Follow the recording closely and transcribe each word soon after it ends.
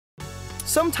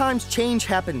Sometimes change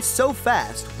happens so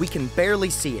fast we can barely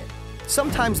see it.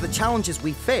 Sometimes the challenges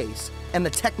we face and the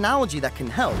technology that can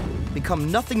help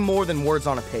become nothing more than words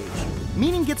on a page.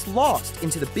 Meaning gets lost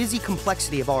into the busy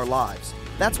complexity of our lives.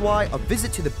 That's why a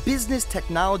visit to the Business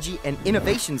Technology and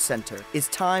Innovation Center is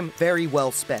time very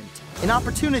well spent. An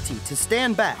opportunity to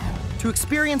stand back, to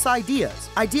experience ideas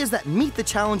that meet the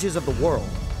challenges of the world.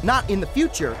 Not in the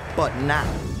future, but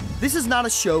now. This is not a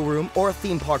showroom or a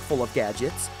theme park full of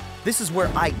gadgets. This is where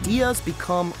ideas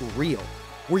become real,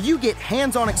 where you get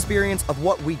hands-on experience of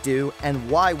what we do and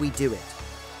why we do it.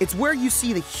 It's where you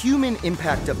see the human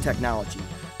impact of technology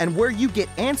and where you get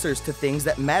answers to things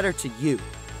that matter to you.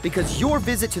 Because your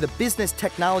visit to the Business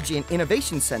Technology and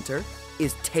Innovation Center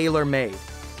is tailor-made.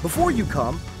 Before you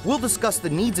come, we'll discuss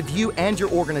the needs of you and your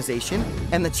organization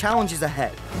and the challenges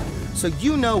ahead, so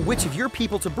you know which of your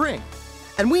people to bring.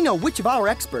 And we know which of our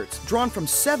experts, drawn from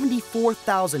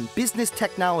 74,000 business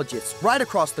technologists right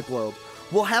across the globe,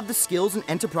 will have the skills and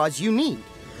enterprise you need.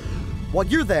 While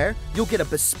you're there, you'll get a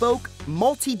bespoke,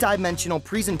 multi-dimensional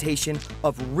presentation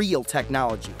of real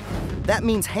technology. That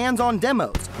means hands-on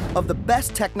demos of the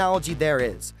best technology there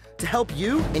is to help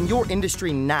you in your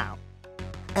industry now.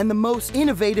 And the most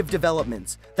innovative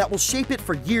developments that will shape it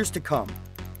for years to come.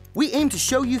 We aim to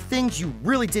show you things you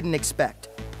really didn't expect,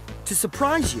 to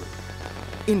surprise you,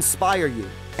 inspire you,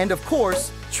 and of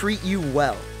course, treat you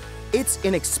well. It's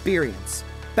an experience,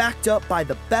 backed up by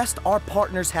the best our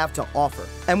partners have to offer.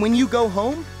 And when you go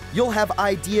home, you'll have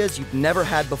ideas you've never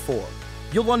had before.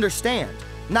 You'll understand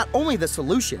not only the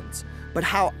solutions, but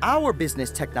how our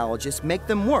business technologists make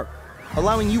them work,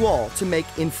 allowing you all to make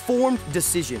informed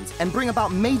decisions and bring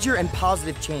about major and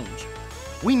positive change.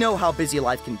 We know how busy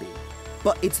life can be,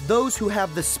 but it's those who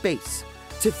have the space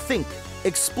to think,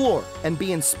 explore, and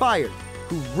be inspired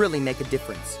who really make a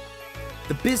difference.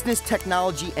 The Business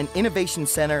Technology and Innovation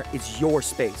Center is your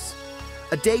space.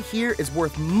 A day here is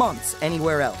worth months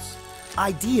anywhere else.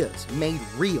 Ideas made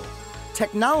real,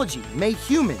 technology made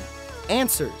human,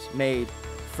 answers made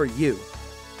for you.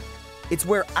 It's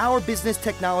where our business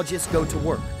technologists go to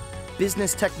work.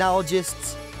 Business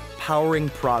technologists powering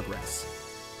progress.